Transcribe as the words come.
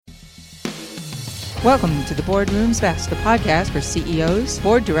Welcome to the Boardroom's Best, the podcast for CEOs,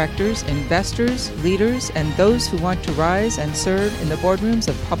 board directors, investors, leaders, and those who want to rise and serve in the boardrooms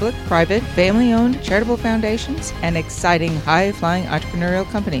of public, private, family-owned, charitable foundations, and exciting high-flying entrepreneurial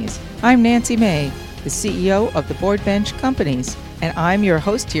companies. I'm Nancy May, the CEO of the Board Bench Companies, and I'm your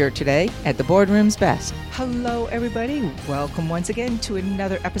host here today at the Boardroom's Best. Hello, everybody. Welcome once again to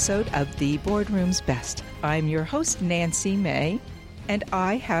another episode of the Boardroom's Best. I'm your host, Nancy May, and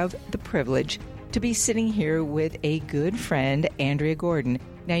I have the privilege to be sitting here with a good friend, Andrea Gordon.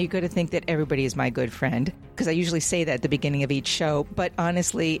 Now, you got to think that everybody is my good friend, because I usually say that at the beginning of each show, but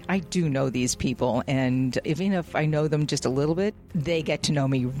honestly, I do know these people, and even if I know them just a little bit, they get to know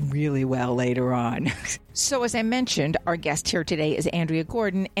me really well later on. So, as I mentioned, our guest here today is Andrea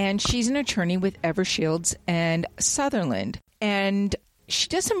Gordon, and she's an attorney with Evershields and Sutherland, and she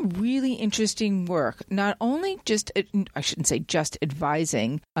does some really interesting work, not only just, I shouldn't say just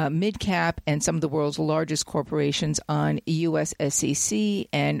advising mid-cap and some of the world's largest corporations on U.S. SEC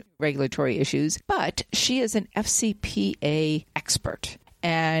and regulatory issues, but she is an FCPA expert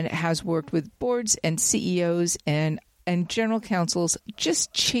and has worked with boards and CEOs and general counsels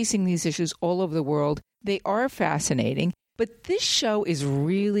just chasing these issues all over the world. They are fascinating, but this show is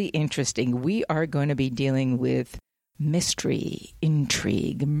really interesting. We are going to be dealing with mystery,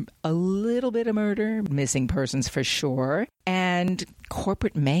 intrigue, a little bit of murder, missing persons for sure, and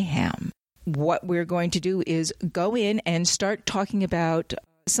corporate mayhem. What we're going to do is go in and start talking about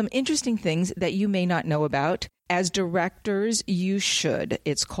some interesting things that you may not know about. As directors, you should.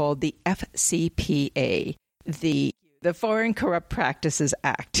 It's called the FCPA, the Foreign Corrupt Practices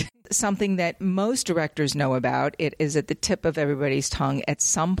Act. Something that most directors know about. It is at the tip of everybody's tongue at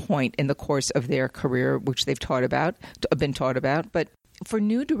some point in the course of their career, which they've been taught about. But for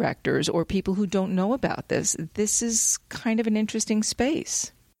new directors or people who don't know about this is kind of an interesting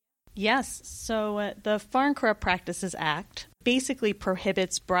space. Yes. So the Foreign Corrupt Practices Act basically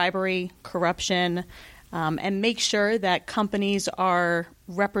prohibits bribery, corruption, and makes sure that companies are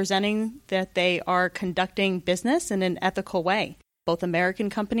representing that they are conducting business in an ethical way, both American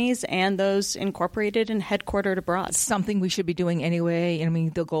companies and those incorporated and headquartered abroad. Something we should be doing anyway. I mean,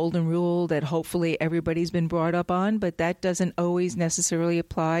 the golden rule that hopefully everybody's been brought up on, but that doesn't always necessarily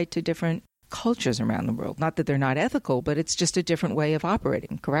apply to different cultures around the world. Not that they're not ethical, but it's just a different way of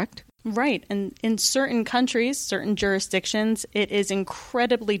operating, correct? Right. And in certain countries, certain jurisdictions, it is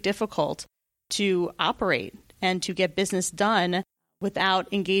incredibly difficult to operate and to get business done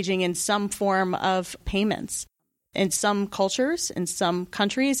without engaging in some form of payments. In some cultures, in some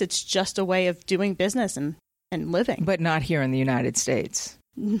countries, it's just a way of doing business and living. But not here in the United States.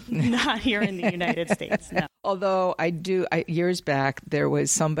 Not here in the United States, no. Although years back, there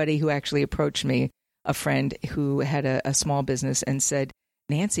was somebody who actually approached me, a friend who had a small business, and said,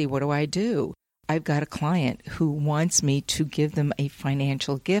 Nancy, what do I do? I've got a client who wants me to give them a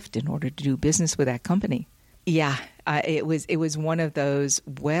financial gift in order to do business with that company. Yeah, it was one of those,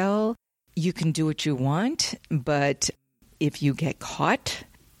 well, you can do what you want, but if you get caught,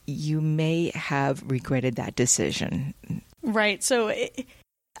 you may have regretted that decision. Right. So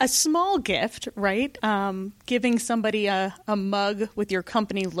a small gift, right? Giving somebody a mug with your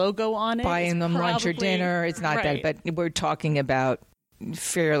company logo on it. Buying them lunch or dinner. It's not right. that, but we're talking about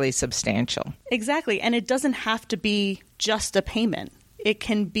fairly substantial. Exactly. And it doesn't have to be just a payment. It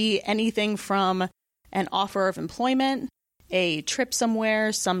can be anything from an offer of employment, a trip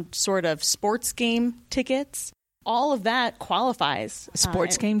somewhere, some sort of sports game tickets. All of that qualifies.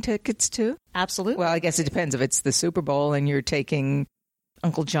 Sports game tickets too? Absolutely. Well, I guess it depends. If it's the Super Bowl and you're taking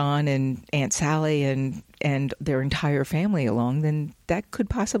Uncle John and Aunt Sally and their entire family along, then that could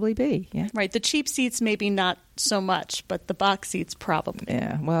possibly be. Yeah. Right. The cheap seats maybe not so much, but the box seats probably.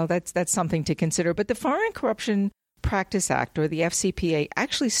 Yeah. Well, that's something to consider. But the Foreign Corruption Practice Act, or the FCPA,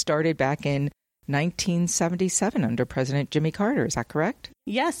 actually started back in 1977 under President Jimmy Carter. Is that correct?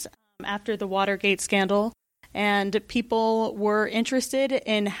 Yes. After the Watergate scandal, and people were interested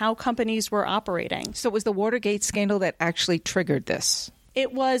in how companies were operating. So it was the Watergate scandal that actually triggered this?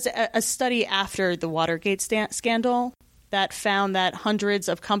 It was a study after the Watergate scandal that found that hundreds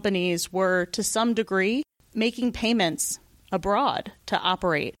of companies were, to some degree, making payments abroad to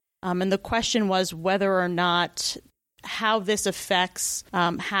operate. And the question was whether or not how this affects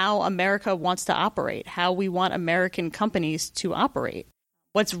how America wants to operate, how we want American companies to operate.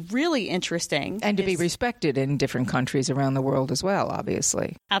 What's really interesting... And to be respected in different countries around the world as well,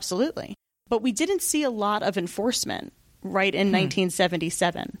 obviously. Absolutely. But we didn't see a lot of enforcement right in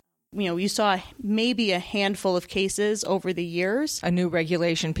 1977. You saw maybe a handful of cases over the years. A new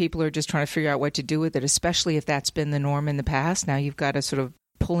regulation, people are just trying to figure out what to do with it, especially if that's been the norm in the past. Now you've got to sort of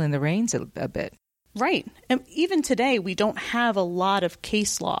pull in the reins a bit. Right. And even today, we don't have a lot of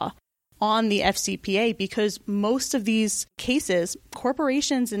case law on the FCPA because most of these cases,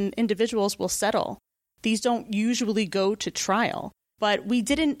 corporations and individuals will settle. These don't usually go to trial. But we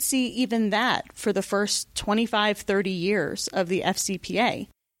didn't see even that for the first 25, 30 years of the FCPA.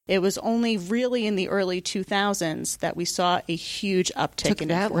 It was only really in the early 2000s that we saw a huge uptick in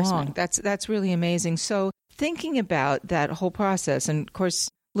enforcement. Long. That's really amazing. So thinking about that whole process, and of course,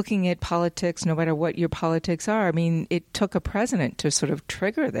 looking at politics, no matter what your politics are, I mean, it took a president to sort of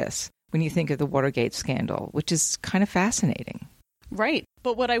trigger this when you think of the Watergate scandal, which is kind of fascinating. Right.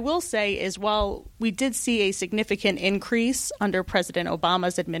 But what I will say is while we did see a significant increase under President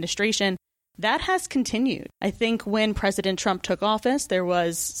Obama's administration, that has continued. I think when President Trump took office, there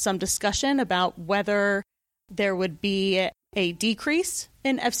was some discussion about whether there would be a decrease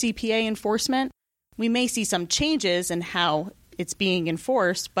in FCPA enforcement. We may see some changes in how it's being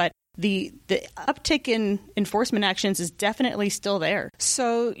enforced, but the uptick in enforcement actions is definitely still there.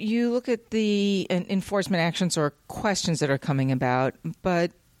 So you look at the enforcement actions or questions that are coming about,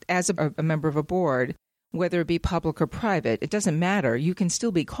 but as a member of a board, whether it be public or private, it doesn't matter. You can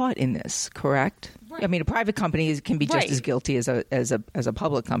still be caught in this, correct? Right. I mean, a private company can be just as guilty as a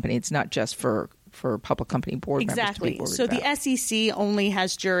public company. It's not just for public company board members to be worried so about. The SEC only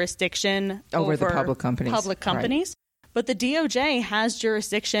has jurisdiction over the public companies. Right. But the DOJ has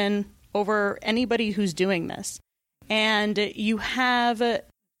jurisdiction over anybody who's doing this. And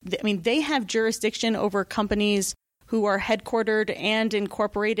they have jurisdiction over companies who are headquartered and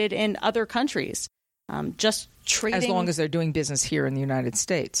incorporated in other countries. Just trading. As long as they're doing business here in the United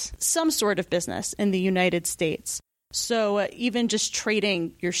States. Some sort of business in the United States. So even just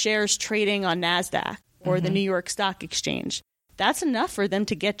trading, your shares trading on NASDAQ or the New York Stock Exchange, that's enough for them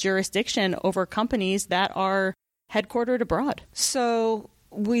to get jurisdiction over companies that are headquartered abroad. So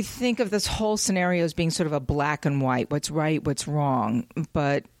we think of this whole scenario as being sort of a black and white, what's right, what's wrong.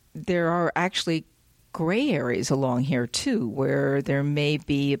 But there are actually gray areas along here, too, where there may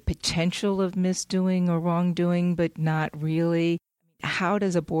be a potential of misdoing or wrongdoing, but not really. How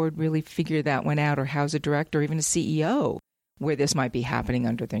does a board really figure that one out, or how's a director or even a CEO where this might be happening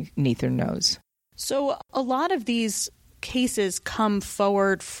underneath their nose? So a lot of these cases come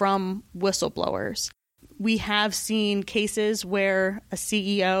forward from whistleblowers. We have seen cases where a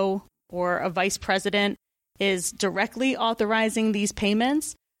CEO or a vice president is directly authorizing these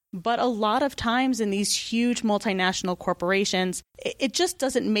payments. But a lot of times in these huge multinational corporations, it just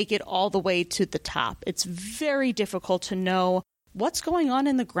doesn't make it all the way to the top. It's very difficult to know what's going on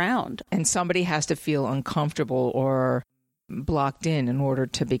in the ground. And somebody has to feel uncomfortable or blocked in order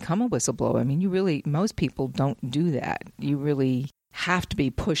to become a whistleblower. I mean, most people don't do that. You really have to be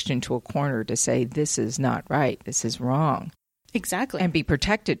pushed into a corner to say, this is not right, this is wrong. Exactly. And be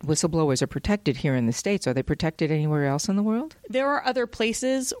protected. Whistleblowers are protected here in the States. Are they protected anywhere else in the world? There are other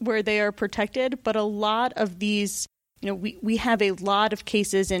places where they are protected, but a lot of these, we have a lot of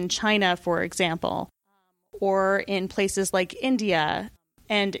cases in China, for example, or in places like India.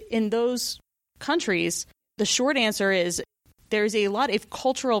 And in those countries, the short answer is there's a lot of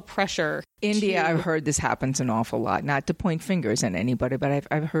cultural pressure. India, I've heard this happens an awful lot. Not to point fingers at anybody, but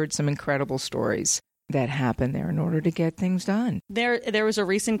I've heard some incredible stories that happen there in order to get things done. There was a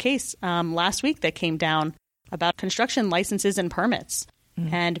recent case last week that came down about construction licenses and permits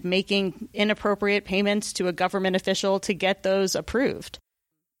and making inappropriate payments to a government official to get those approved.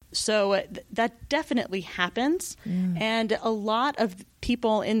 So that definitely happens. And a lot of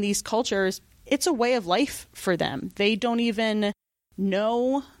people in these cultures, it's a way of life for them. They don't even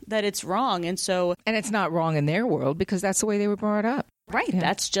know that it's wrong. And it's not wrong in their world because that's the way they were brought up. Right. Yeah.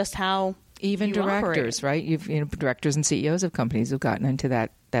 That's just how even directors, operate. Right? Directors and CEOs of companies have gotten into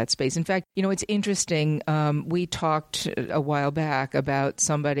that space. In fact, it's interesting. We talked a while back about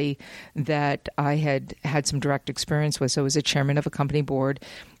somebody that I had some direct experience with. So I was a chairman of a company board,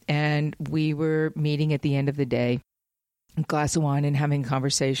 and we were meeting at the end of the day, a glass of wine and having a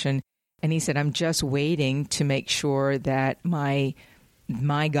conversation. And he said, I'm just waiting to make sure that my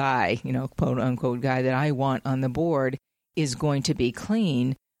guy, quote unquote guy that I want on the board is going to be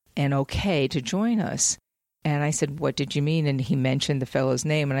clean and okay to join us. And I said, what did you mean? And he mentioned the fellow's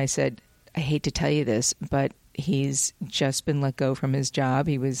name. And I said, I hate to tell you this, but he's just been let go from his job.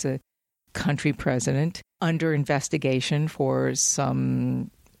 He was a country president under investigation for some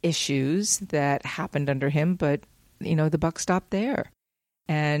issues that happened under him. But, the buck stopped there.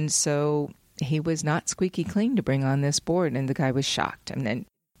 And so he was not squeaky clean to bring on this board. And the guy was shocked. And then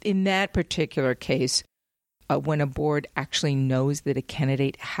in that particular case, when a board actually knows that a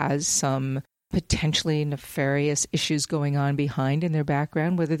candidate has some potentially nefarious issues going on behind in their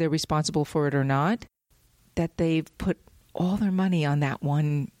background, whether they're responsible for it or not, that they've put all their money on that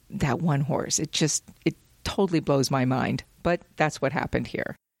one horse. It totally blows my mind. But that's what happened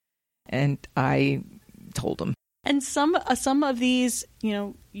here. And I told them. And some of these,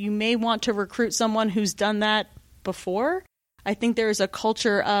 you may want to recruit someone who's done that before. I think there's a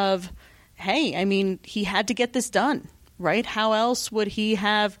culture of, hey, he had to get this done, right? How else would he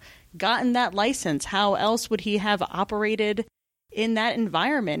have gotten that license? How else would he have operated in that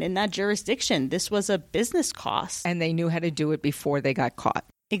environment, in that jurisdiction? This was a business cost. And they knew how to do it before they got caught.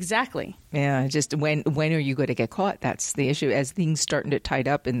 Exactly. Yeah, just when are you going to get caught? That's the issue, as things starting to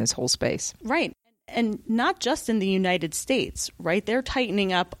tighten up in this whole space. Right. And not just in the United States, right? They're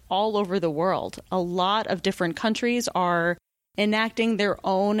tightening up all over the world. A lot of different countries are enacting their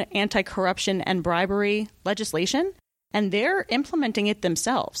own anti-corruption and bribery legislation, and they're implementing it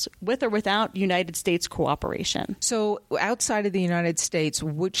themselves, with or without United States cooperation. So outside of the United States,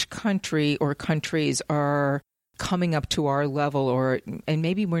 which country or countries are coming up to our level, and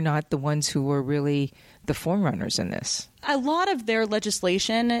maybe we're not the ones who were really the forerunners in this? A lot of their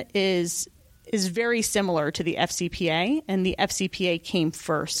legislation is very similar to the FCPA, and the FCPA came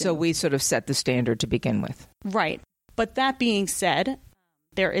first. So we sort of set the standard to begin with. Right. But that being said,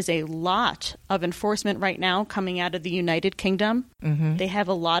 there is a lot of enforcement right now coming out of the United Kingdom. Mm-hmm. They have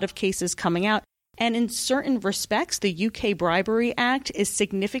a lot of cases coming out. And in certain respects, the UK Bribery Act is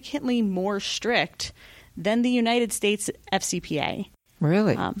significantly more strict than the United States FCPA.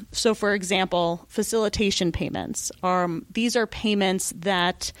 Really? So, for example, facilitation payments. These are payments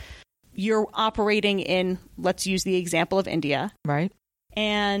that you're operating in, let's use the example of India. Right.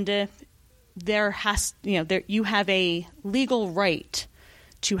 And you have a legal right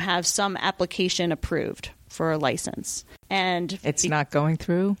to have some application approved for a license. And it's not going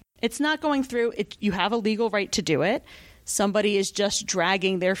through? It's not going through. You have a legal right to do it. Somebody is just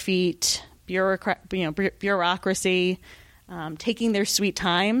dragging their feet, bureaucracy, taking their sweet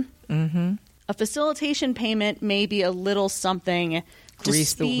time. Mm-hmm. A facilitation payment may be a little something to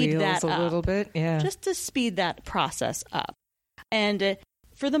grease the speed wheels that a up, little bit, yeah, just to speed that process up. And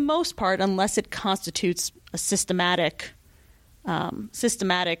for the most part, unless it constitutes a systematic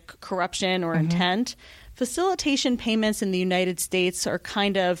corruption or intent, facilitation payments in the United States are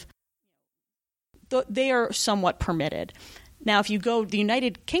they are somewhat permitted. Now, if you go the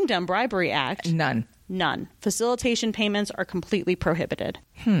United Kingdom Bribery Act, none. Facilitation payments are completely prohibited.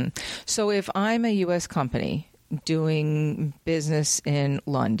 So if I'm a U.S. company doing business in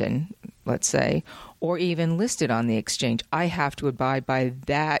London, let's say, or even listed on the exchange, I have to abide by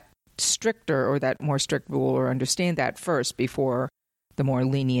that stricter or that more strict rule, or understand that first before the more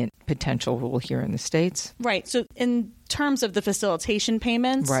lenient potential rule here in the States. Right. So in terms of the facilitation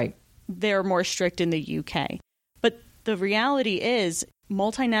payments, right, they're more strict in the UK. But the reality is,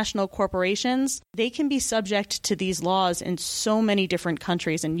 multinational corporations, they can be subject to these laws in so many different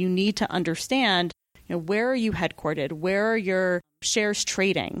countries, and you need to understand, where are you headquartered? Where are your shares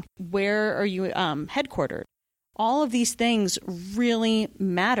trading? Where are you headquartered? All of these things really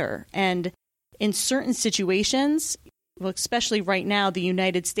matter. And in certain situations, especially right now, the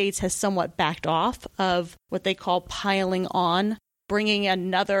United States has somewhat backed off of what they call piling on, bringing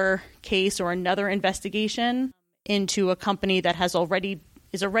another case or another investigation into a company that is already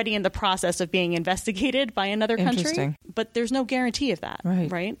in the process of being investigated by another country. But there's no guarantee of that,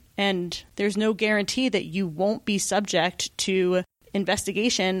 right? And there's no guarantee that you won't be subject to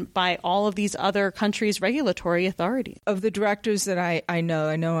investigation by all of these other countries' regulatory authorities. Of the directors that I know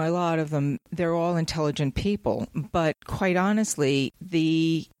a lot of them, they're all intelligent people. But quite honestly,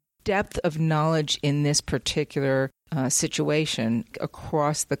 the depth of knowledge in this particular situation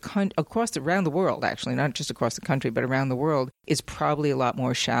around the world, actually, not just across the country, but around the world, is probably a lot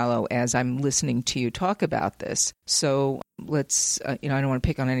more shallow as I'm listening to you talk about this. So let's, I don't want to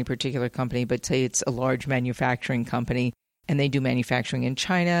pick on any particular company, but say it's a large manufacturing company, and they do manufacturing in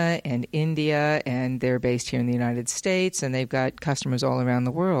China and India, and they're based here in the United States, and they've got customers all around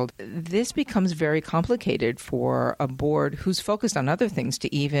the world. This becomes very complicated for a board who's focused on other things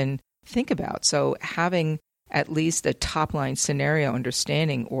to even think about. So having at least a top-line scenario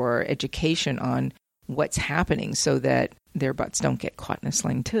understanding or education on what's happening so that their butts don't get caught in a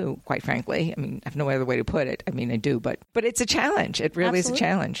sling too, quite frankly. I have no other way to put it. I do, but it's a challenge. It really is a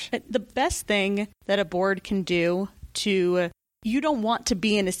challenge. The best thing that a board can do you don't want to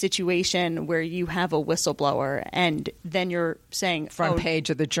be in a situation where you have a whistleblower and then you're saying, front page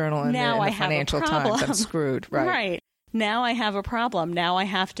of the Journal and the Financial Times, I'm screwed. Right. Now I have a problem. Now I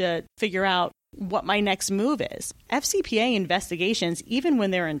have to figure out what my next move is. FCPA investigations, even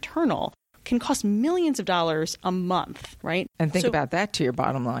when they're internal, can cost millions of dollars a month, right? And think about that to your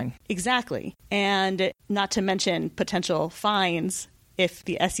bottom line. Exactly. And not to mention potential fines if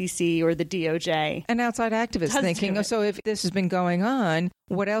the SEC or the DOJ. And outside activists thinking, so if this has been going on,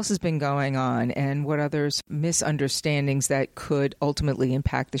 what else has been going on, and what others misunderstandings that could ultimately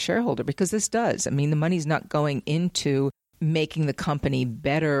impact the shareholder? Because this does. I mean, the money's not going into making the company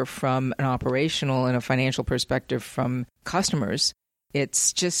better from an operational and a financial perspective from customers.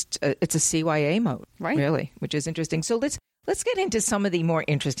 It's just, it's a CYA mode, right? Really, which is interesting. So let's get into some of the more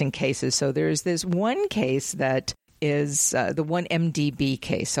interesting cases. So there's this one case that is the 1MDB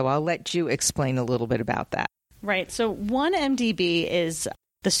case. So I'll let you explain a little bit about that. Right. So 1MDB is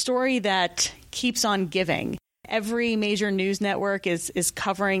the story that keeps on giving. Every major news network is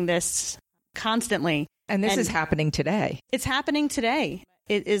covering this constantly. And this is happening today. It's happening today.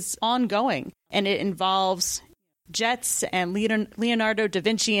 It is ongoing. And it involves jets and Leonardo da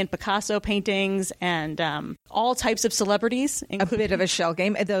Vinci and Picasso paintings and all types of celebrities. A bit of a shell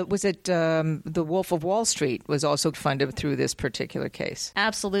game. The Wolf of Wall Street was also funded through this particular case.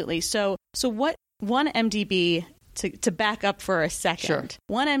 Absolutely. So what 1MDB, to back up for a second,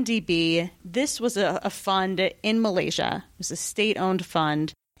 sure. 1MDB, this was a fund in Malaysia. It was a state-owned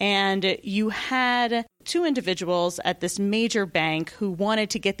fund. And you had two individuals at this major bank who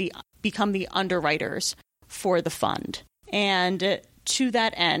wanted to become the underwriters for the fund. And to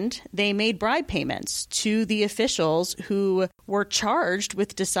that end, they made bribe payments to the officials who were charged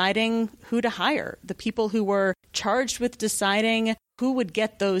with deciding who to hire, the people who were charged with deciding who would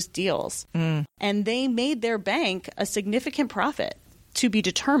get those deals. And they made their bank a significant profit to be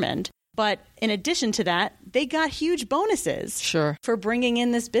determined. But in addition to that, they got huge bonuses for bringing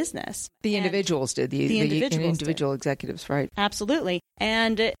in this business. The individuals did. The individual executives, right? Absolutely.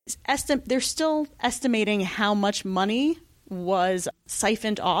 And they're still estimating how much money was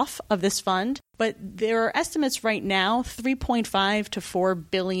siphoned off of this fund. But there are estimates right now, $3.5 to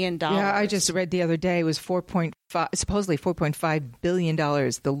 $4 billion. Yeah, I just read the other day it was supposedly $4.5 billion,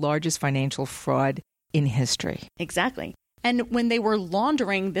 the largest financial fraud in history. Exactly. And when they were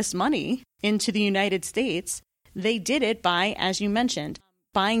laundering this money into the United States, they did it by, as you mentioned,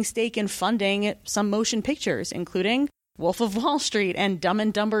 buying stake and funding some motion pictures, including Wolf of Wall Street and Dumb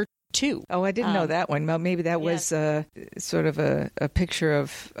and Dumber 2. Oh, I didn't know that one. Well, maybe that was sort of a picture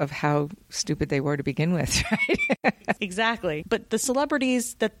of how stupid they were to begin with, right? Exactly. But the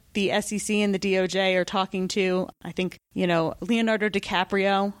celebrities that the SEC and the DOJ are talking to, I think, Leonardo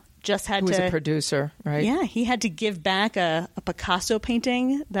DiCaprio who was a producer, right? Yeah, he had to give back a Picasso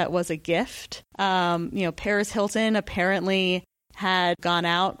painting that was a gift. Paris Hilton apparently had gone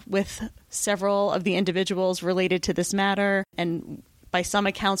out with several of the individuals related to this matter and by some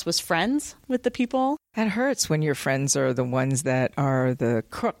accounts was friends with the people. That hurts when your friends are the ones that are the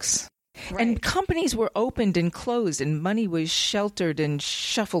crooks. Right. And companies were opened and closed and money was sheltered and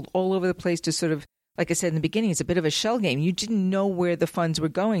shuffled all over the place to sort of, like I said in the beginning, it's a bit of a shell game. You didn't know where the funds were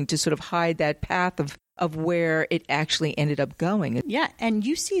going to sort of hide that path of where it actually ended up going. Yeah, and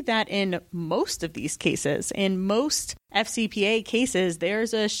you see that in most of these cases. In most FCPA cases,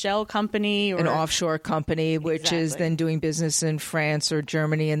 there's a shell company or an offshore company, which is then doing business in France or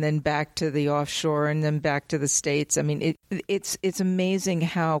Germany and then back to the offshore and then back to the States. I mean, it's amazing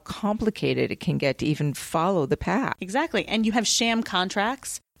how complicated it can get to even follow the path. Exactly. And you have sham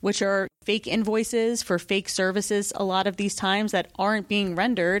contracts, which are fake invoices for fake services a lot of these times that aren't being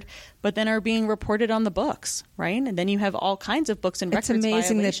rendered, but then are being reported on the books, right? And then you have all kinds of books and records violations. It's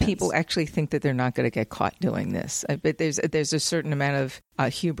amazing violations. that people actually think that they're not going to get caught doing this. But there's a certain amount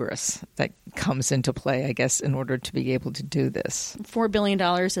of hubris that comes into play, I guess, in order to be able to do this. $4 billion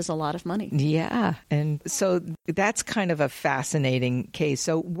is a lot of money. Yeah. And so that's kind of a fascinating case.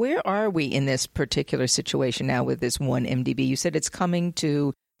 So where are we in this particular situation now with this 1MDB? You said it's coming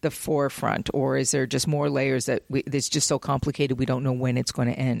to the forefront, or is there just more layers that it's just so complicated we don't know when it's going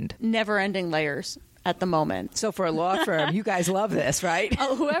to end? Never-ending layers at the moment. So for a law firm, you guys love this, right?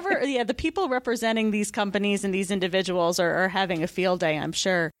 The people representing these companies and these individuals are having a field day, I'm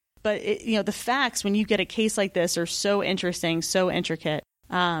sure. But the facts, when you get a case like this, are so interesting, so intricate.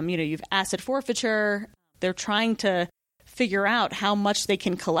 You've asset forfeiture. They're trying to figure out how much they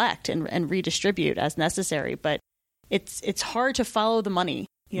can collect and redistribute as necessary. But it's hard to follow the money.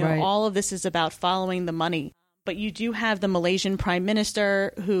 Right. All of this is about following the money. But you do have the Malaysian prime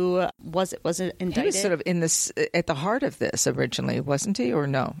minister who was indicted. He was sort of at the heart of this originally, wasn't he? Or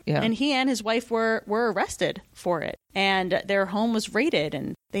no? Yeah. And he and his wife were arrested for it. And their home was raided.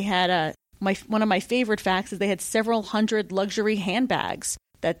 And they had one of my favorite facts is they had several hundred luxury handbags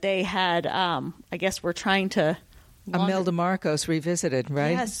that they had, I guess, were trying to Imelda Marcos revisited,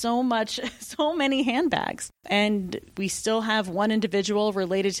 right? Yeah, so many handbags. And we still have one individual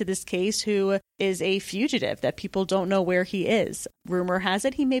related to this case who is a fugitive that people don't know where he is. Rumor has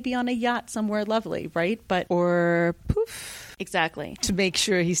it he may be on a yacht somewhere lovely, right? Or poof. Exactly. To make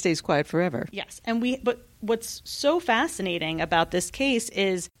sure he stays quiet forever. Yes. But what's so fascinating about this case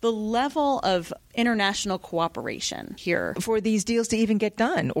is the level of international cooperation here. For these deals to even get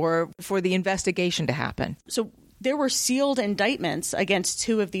done or for the investigation to happen. So there were sealed indictments against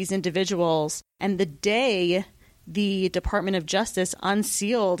two of these individuals, and the day the Department of Justice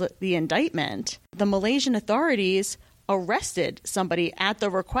unsealed the indictment, the Malaysian authorities arrested somebody at the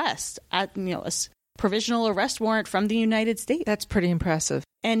request, at a provisional arrest warrant from the United States. That's pretty impressive.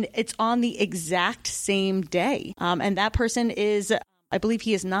 And it's on the exact same day. And that person is, I believe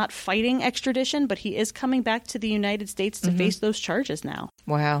he is not fighting extradition, but he is coming back to the United States to face those charges now.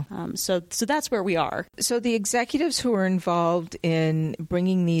 Wow. So that's where we are. So the executives who were involved in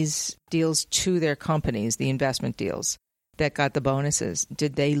bringing these deals to their companies, the investment deals that got the bonuses,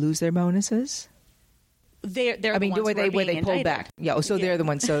 did they lose their bonuses? They're the ones where they pulled back. Yeah. So they're the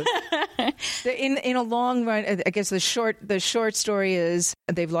ones. So in a long run, I guess the short story is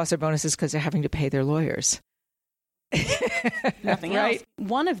they've lost their bonuses because they're having to pay their lawyers. Nothing right? else.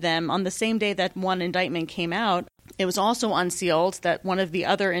 One of them, on the same day that one indictment came out, it was also unsealed that one of the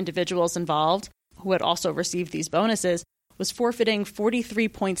other individuals involved, who had also received these bonuses, was forfeiting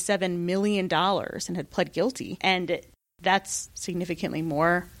 $43.7 million and had pled guilty. And that's significantly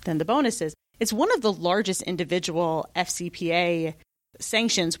more than the bonuses. It's one of the largest individual FCPA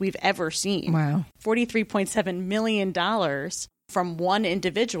sanctions we've ever seen. Wow. $43.7 million from one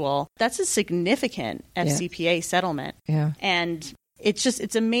individual. That's a significant FCPA settlement. Yeah. And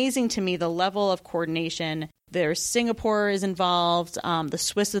it's amazing to me the level of coordination. Singapore is involved. The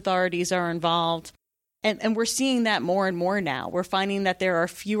Swiss authorities are involved. And we're seeing that more and more now. We're finding that there are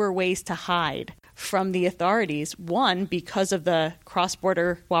fewer ways to hide from the authorities. One, because of the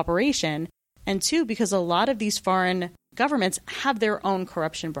cross-border cooperation. And two, because a lot of these foreign governments have their own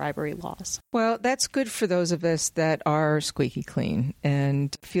corruption bribery laws. Well, that's good for those of us that are squeaky clean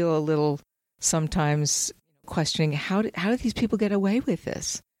and feel a little sometimes questioning how do these people get away with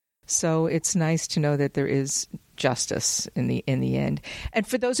this? So it's nice to know that there is justice in the end. And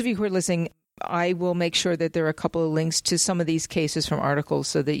for those of you who are listening, I will make sure that there are a couple of links to some of these cases from articles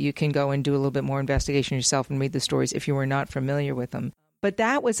so that you can go and do a little bit more investigation yourself and read the stories if you were not familiar with them. But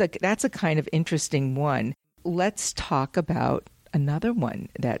that's a kind of interesting one. Let's talk about another one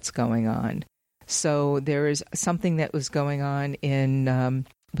that's going on. So there is something that was going on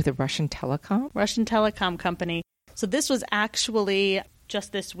with a Russian telecom company. So this was actually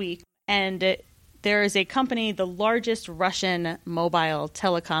just this week. And there is a company, the largest Russian mobile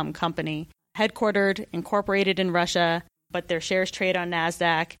telecom company, headquartered, incorporated in Russia, but their shares trade on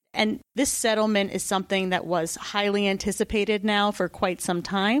NASDAQ. And this settlement is something that was highly anticipated now for quite some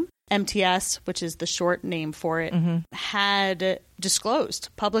time. MTS, which is the short name for it, had disclosed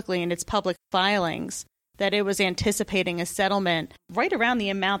publicly in its public filings that it was anticipating a settlement right around the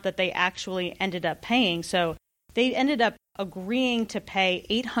amount that they actually ended up paying. So they ended up agreeing to pay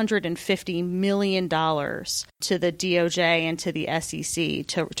 $850 million to the DOJ and to the SEC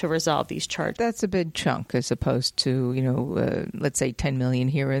to resolve these charges. That's a big chunk as opposed to, let's say 10 million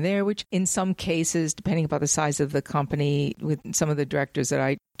here and there, which in some cases, depending upon the size of the company, with some of the directors that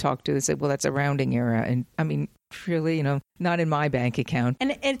I talked to, they said, well, that's a rounding error. And I mean, really, not in my bank account.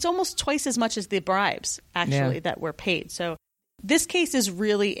 And it's almost twice as much as the bribes, actually, that were paid. So this case is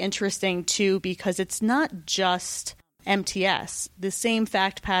really interesting, too, because it's not just MTS. The same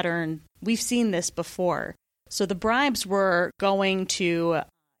fact pattern, we've seen this before. So the bribes were going to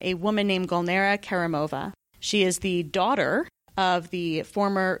a woman named Gulnara Karimova. She is the daughter of the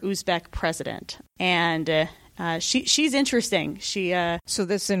former Uzbek president. And she's interesting. So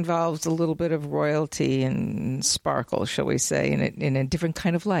this involves a little bit of royalty and sparkle, shall we say, in a different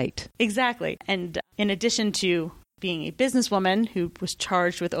kind of light. Exactly. And in addition to being a businesswoman who was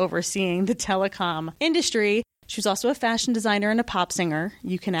charged with overseeing the telecom industry, she was also a fashion designer and a pop singer.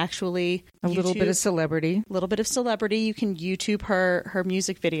 You can actually a little bit of celebrity. You can YouTube her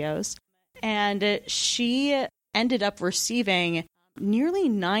music videos. And she ended up receiving nearly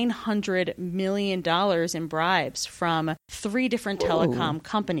 $900 million in bribes from 3 different telecom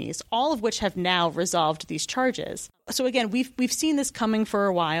companies, all of which have now resolved these charges. So again, we've seen this coming for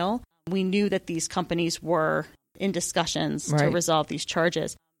a while. We knew that these companies were in discussions to resolve these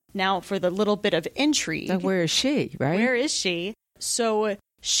charges. Now, for the little bit of intrigue. Now, where is she, right? Where is she? So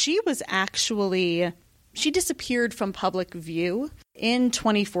she disappeared from public view in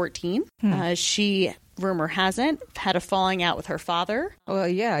 2014. She rumor has it, had a falling out with her father. Well,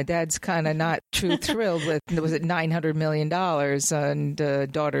 yeah, Dad's kind of not too thrilled with, was it $900 million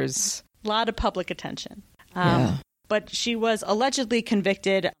and daughter's... A lot of public attention. Yeah. But she was allegedly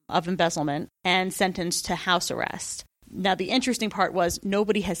convicted of embezzlement and sentenced to house arrest. Now, the interesting part was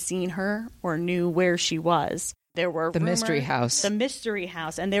nobody has seen her or knew where she was. There were The mystery house. The mystery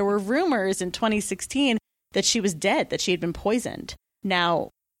house. And there were rumors in 2016 that she was dead, that she had been poisoned. Now,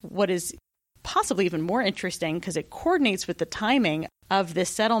 what is possibly even more interesting, because it coordinates with the timing of this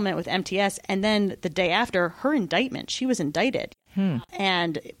settlement with MTS, and then the day after, her indictment, she was indicted.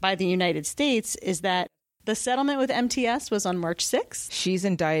 And by the United States, is that the settlement with MTS was on March 6th. She's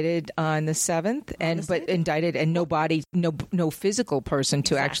indicted on the 7th, but indicted and no physical person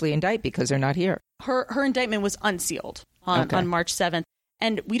to actually indict because they're not here. Her indictment was unsealed on March 7th.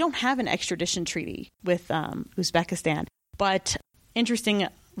 And we don't have an extradition treaty with Uzbekistan. But interestingly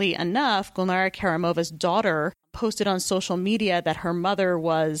enough, Gulnara Karimova's daughter posted on social media that her mother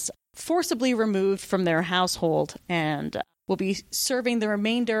was forcibly removed from their household and will be serving the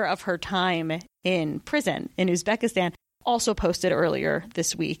remainder of her time in prison in Uzbekistan, also posted earlier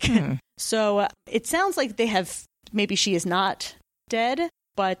this week. So it sounds like maybe she is not dead,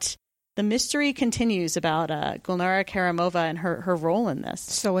 but the mystery continues about Gulnara Karimova and her role in this.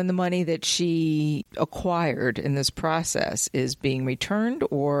 So in the money that she acquired in this process is being returned,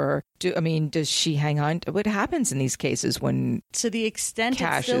 or does she hang on? What happens in these cases when to the extent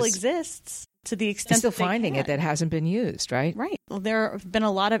it still exists? To the extent still finding it that hasn't been used, right? Right. Well, there have been a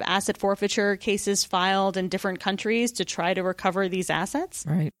lot of asset forfeiture cases filed in different countries to try to recover these assets.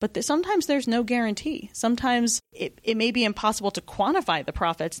 Right. But sometimes there's no guarantee. Sometimes it may be impossible to quantify the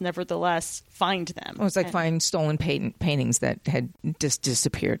profits, nevertheless find them. Well, it's like finding stolen paintings that had just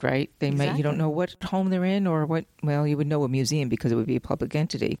disappeared, right? You don't know what home they're in or what. Well, you would know a museum because it would be a public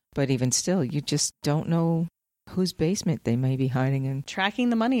entity. But even still, you just don't know whose basement they may be hiding in.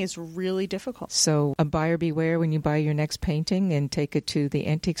 Tracking the money is really difficult. So a buyer beware when you buy your next painting and take it to the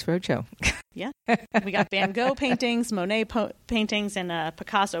Antiques Roadshow. Yeah. We got Van Gogh paintings, Monet paintings, and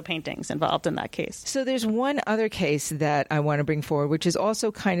Picasso paintings involved in that case. So there's one other case that I want to bring forward, which is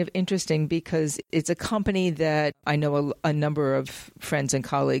also kind of interesting because it's a company that I know a number of friends and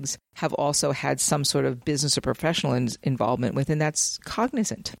colleagues have also had some sort of business or professional involvement with, and that's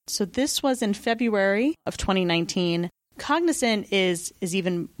Cognizant. So this was in February of 2019. Cognizant is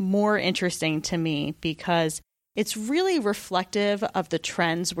even more interesting to me because it's really reflective of the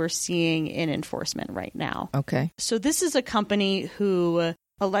trends we're seeing in enforcement right now. Okay. So this is a company who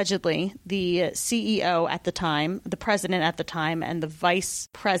allegedly the CEO at the time, the president at the time, and the vice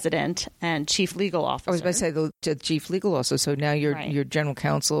president and chief legal officer. I was about to say the chief legal officer. So now your general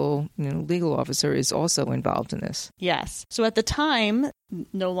counsel, legal officer is also involved in this. Yes. So at the time,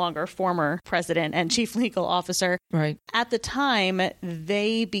 no longer former president and chief legal officer. Right. At the time,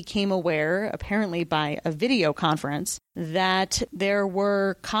 they became aware, apparently by a video conference, that there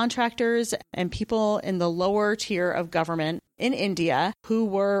were contractors and people in the lower tier of government in India who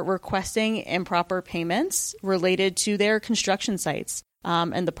were requesting improper payments related to their construction sites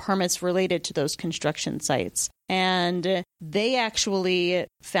and the permits related to those construction sites. And they actually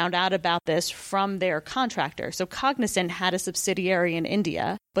found out about this from their contractor. So Cognizant had a subsidiary in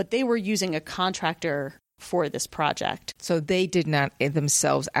India, but they were using a contractor for this project. So they did not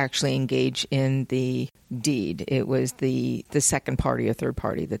themselves actually engage in the deed. It was the second party or third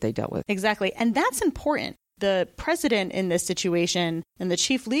party that they dealt with. Exactly. And that's important. The president in this situation and the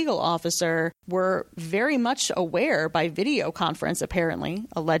chief legal officer were very much aware by video conference, apparently,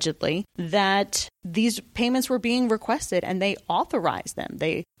 allegedly, that these payments were being requested and they authorized them.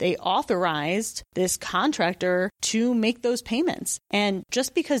 They authorized this contractor to make those payments. And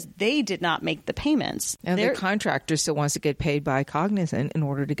just because they did not make the payments... And the contractor still wants to get paid by Cognizant in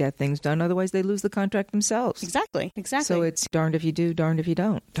order to get things done. Otherwise, they lose the contract themselves. Exactly. So it's darned if you do, darned if you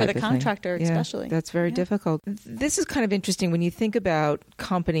don't. For the contractor, especially. That's very difficult. This is kind of interesting when you think about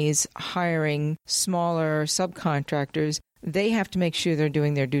companies hiring smaller subcontractors. They have to make sure they're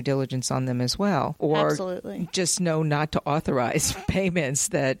doing their due diligence on them as well. Or Absolutely. Just know not to authorize payments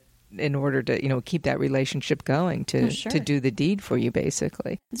that in order to, keep that relationship going to do the deed for you,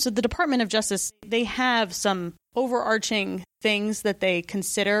 basically. So the Department of Justice, they have some overarching things that they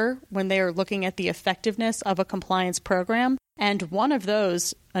consider when they are looking at the effectiveness of a compliance program. And one of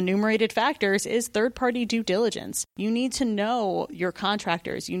those enumerated factors is third-party due diligence. You need to know your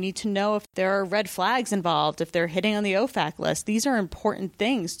contractors. You need to know if there are red flags involved, if they're hitting on the OFAC list. These are important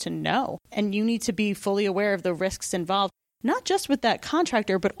things to know. And you need to be fully aware of the risks involved. not just with that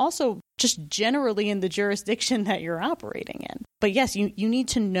contractor, but also just generally in the jurisdiction that you're operating in. But yes, you need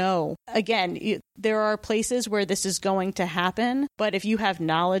to know, again, there are places where this is going to happen, but if you have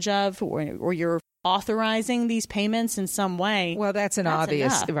knowledge of or you're authorizing these payments in some way. Well, that's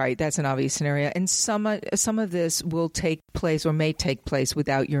obvious, right? That's an obvious scenario. And some of this will take place or may take place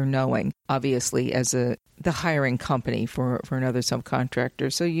without your knowing, obviously, as the hiring company for another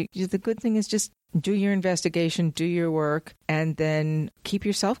subcontractor. So the good thing is just do your investigation, do your work, and then keep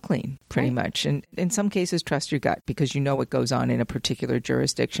yourself clean, pretty much. And in some cases, trust your gut because you know what goes on in a particular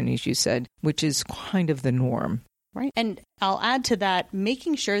jurisdiction, as you said, which is kind of the norm. Right. And I'll add to that,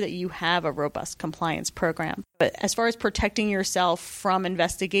 making sure that you have a robust compliance program. But as far as protecting yourself from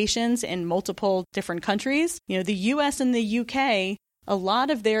investigations in multiple different countries, the US and the UK, a lot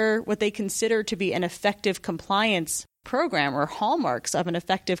of what they consider to be an effective compliance program or hallmarks of an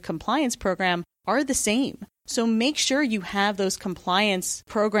effective compliance program are the same. So make sure you have those compliance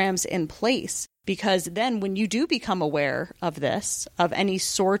programs in place, because then when you do become aware of this, of any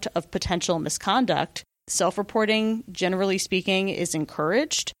sort of potential misconduct, self-reporting, generally speaking, is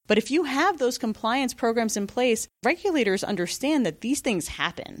encouraged. But if you have those compliance programs in place, regulators understand that these things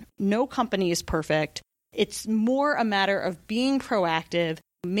happen. No company is perfect. It's more a matter of being proactive,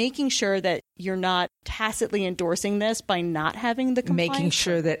 making sure that you're not tacitly endorsing this by not having the compliance. Making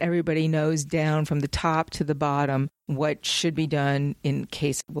sure that everybody knows down from the top to the bottom what should be done in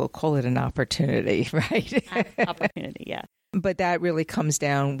case, we'll call it an opportunity, right? Opportunity, yeah. But that really comes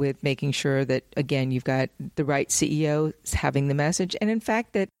down with making sure that, again, you've got the right CEO having the message. And in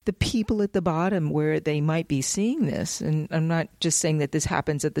fact, that the people at the bottom where they might be seeing this, and I'm not just saying that this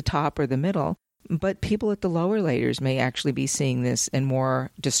happens at the top or the middle, but people at the lower layers may actually be seeing this and more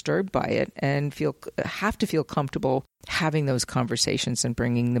disturbed by it and have to feel comfortable having those conversations and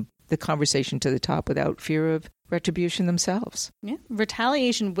bringing the conversation to the top without fear of retribution themselves. Yeah,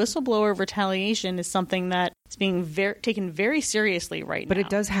 whistleblower retaliation is something that is being taken very seriously right now. But it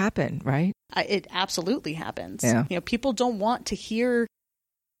does happen, right? It absolutely happens. Yeah. People don't want to hear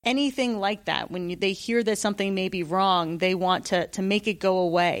anything like that. When they hear that something may be wrong, they want to make it go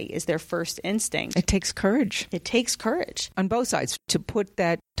away is their first instinct. It takes courage. It takes courage. On both sides, to put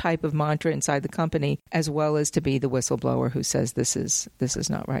that type of mantra inside the company, as well as to be the whistleblower who says this is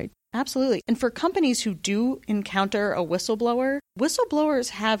not right. Absolutely. And for companies who do encounter a whistleblower, whistleblowers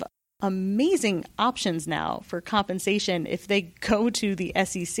have amazing options now for compensation if they go to the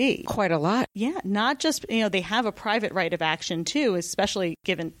SEC. Quite a lot. Yeah, not just, they have a private right of action too, especially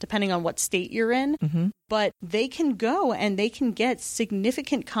depending on what state you're in. Mm-hmm. But they can go and they can get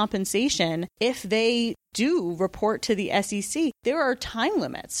significant compensation if they do report to the SEC. There are time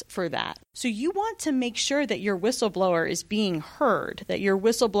limits for that. So you want to make sure that your whistleblower is being heard, that your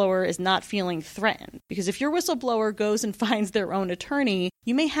whistleblower is not feeling threatened. Because if your whistleblower goes and finds their own attorney,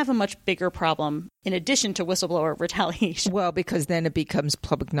 you may have a much bigger problem in addition to whistleblower retaliation. Well, because then it becomes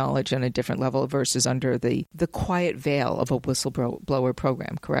public knowledge on a different level versus under the quiet veil of a whistleblower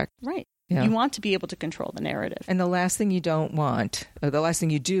program, correct? Right. Yeah. You want to be able to control the narrative. And the last thing you don't want, or the last thing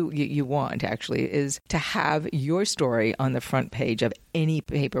you want actually, is to have your story on the front page of any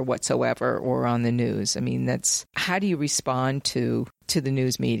paper whatsoever or on the news. I mean, how do you respond to the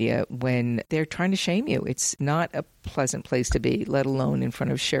news media when they're trying to shame you? It's not a pleasant place to be, let alone in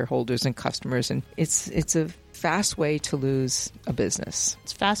front of shareholders and customers. And it's a fast way to lose a business.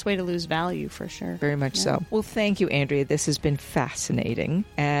 It's a fast way to lose value, for sure. Very much so. Well, thank you, Andrea. This has been fascinating.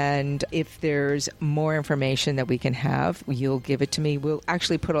 And if there's more information that we can have, you'll give it to me. We'll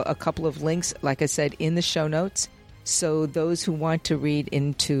actually put a couple of links, like I said, in the show notes. So those who want to read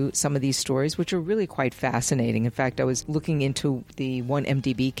into some of these stories, which are really quite fascinating. In fact, I was looking into the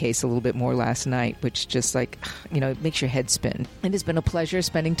 1MDB case a little bit more last night, which just it makes your head spin. It has been a pleasure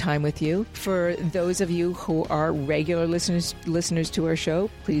spending time with you. For those of you who are regular listeners to our show,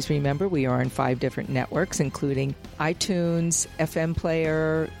 please remember we are on 5 different networks, including iTunes, FM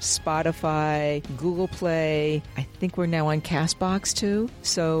Player, Spotify, Google Play. I think we're now on CastBox too.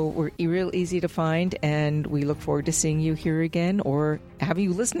 So we're real easy to find, and we look forward to seeing you here again or have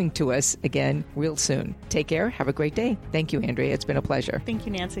you listening to us again real soon. Take care. Have a great day. Thank you, Andrea. It's been a pleasure. Thank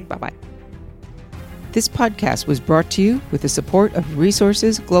you, Nancy. Bye-bye. This podcast was brought to you with the support of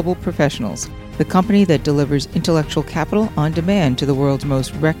Resources Global Professionals, the company that delivers intellectual capital on demand to the world's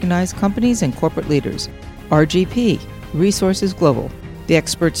most recognized companies and corporate leaders. RGP, Resources Global, the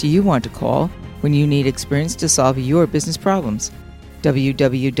experts you want to call when you need experience to solve your business problems.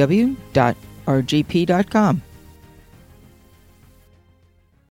 www.rgp.com